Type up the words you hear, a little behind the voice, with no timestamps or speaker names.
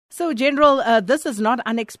So, General, this is not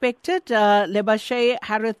unexpected. Lebashe,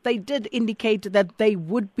 Harris, they did indicate that they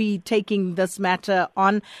would be taking this matter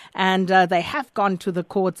on, and they have gone to the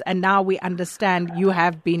courts, and now we understand you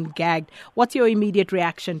have been gagged. What's your immediate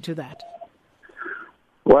reaction to that?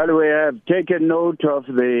 Well, we have taken note of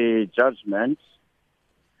the judgment.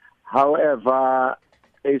 However,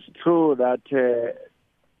 it's true that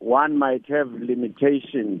one might have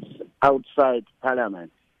limitations outside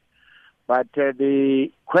Parliament. But the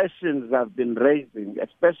questions I've been raising,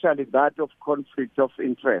 especially that of conflict of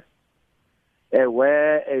interest,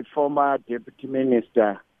 where a former deputy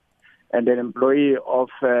minister and an employee of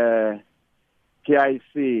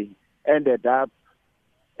PIC ended up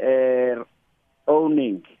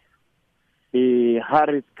owning the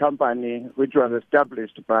Harris company, which was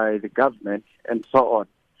established by the government, and so on.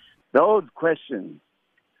 Those questions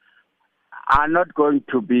are not going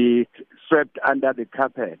to be swept under the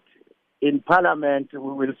carpet. In Parliament, we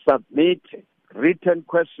will submit written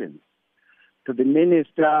questions to the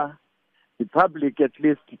minister. The public at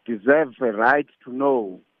least deserves a right to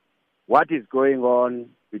know what is going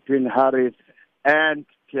on between Harris and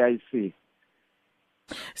PIC.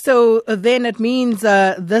 So then it means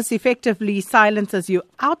this effectively silences you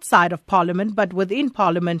outside of Parliament, but within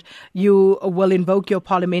Parliament you will invoke your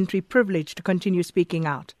parliamentary privilege to continue speaking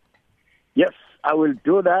out. Yes, I will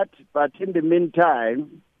do that, but in the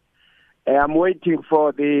meantime, I'm waiting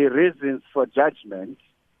for the reasons for judgment.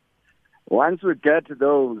 Once we get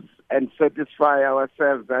those and satisfy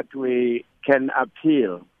ourselves that we can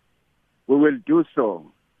appeal, we will do so.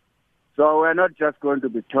 So we're not just going to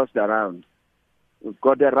be tossed around. We've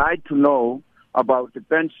got a right to know about the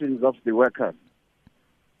pensions of the workers.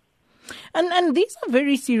 And these are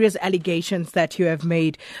very serious allegations that you have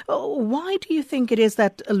made. Why do you think it is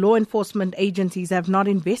that law enforcement agencies have not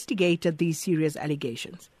investigated these serious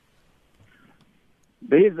allegations?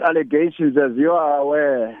 These allegations, as you are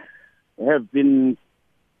aware, have been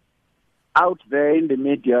out there in the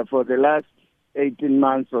media for the last 18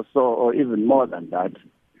 months or so, or even more than that.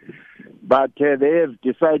 But they have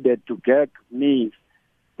decided to gag me.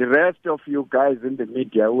 The rest of you guys in the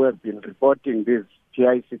media who have been reporting this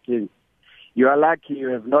PIC thing, you are lucky you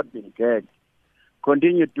have not been gagged.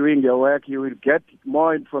 Continue doing your work. You will get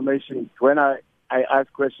more information when I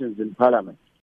ask questions in Parliament.